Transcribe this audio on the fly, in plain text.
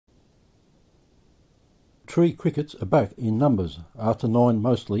Tree crickets are back in numbers after 9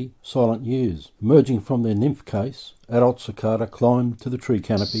 mostly silent years. Emerging from their nymph case, adult cicada climb to the tree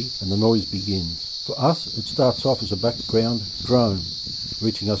canopy and the noise begins. For us, it starts off as a background drone,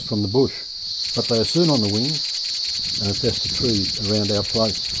 reaching us from the bush. But they are soon on the wing and infest the trees around our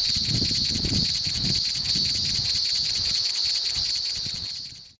place.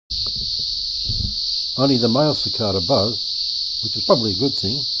 Only the male cicada buzz, which is probably a good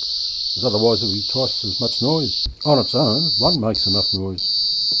thing, as otherwise it would be twice as much noise. On its own, one makes enough noise,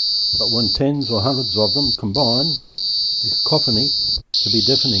 but when tens or hundreds of them combine, the cacophony can be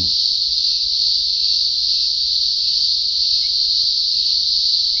deafening.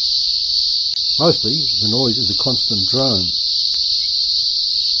 Mostly, the noise is a constant drone,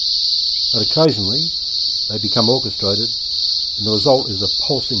 but occasionally they become orchestrated, and the result is a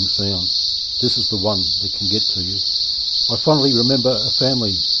pulsing sound. This is the one that can get to you. I fondly remember a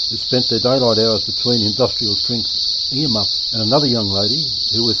family who spent their daylight hours between industrial strength earmuffs, and another young lady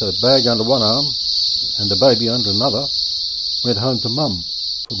who, with a bag under one arm and a baby under another, went home to mum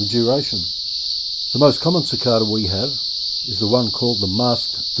for the duration. The most common cicada we have is the one called the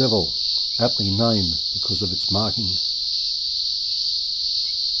masked devil, aptly named because of its markings.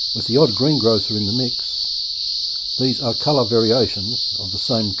 With the odd greengrocer in the mix, these are colour variations of the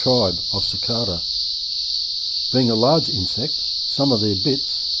same tribe of cicada. Being a large insect, some of their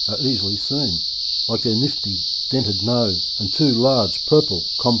bits are easily seen, like their nifty dented nose and 2 large purple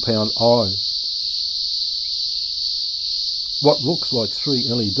compound eyes. What looks like 3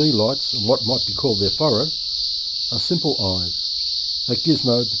 LED lights and what might be called their forehead are simple eyes. That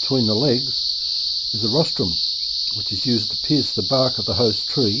gizmo between the legs is a rostrum, which is used to pierce the bark of the host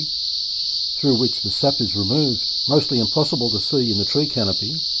tree, through which the sap is removed. Mostly impossible to see in the tree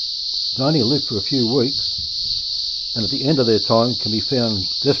canopy, they only live for a few weeks, and at the end of their time can be found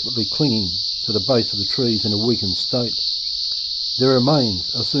desperately clinging to the base of the trees in a weakened state. Their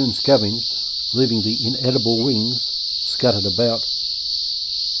remains are soon scavenged, leaving the inedible wings scattered about.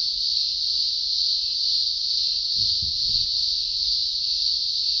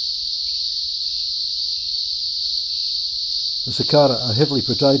 The cicada are heavily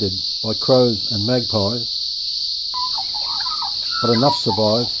predated by crows and magpies, but enough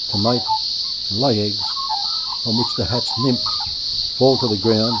survive to mate and lay eggs, on which the hatched nymph fall to the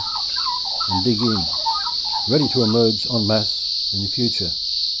ground and dig in, ready to emerge en masse in the future,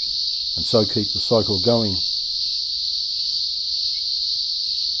 and so keep the cycle going.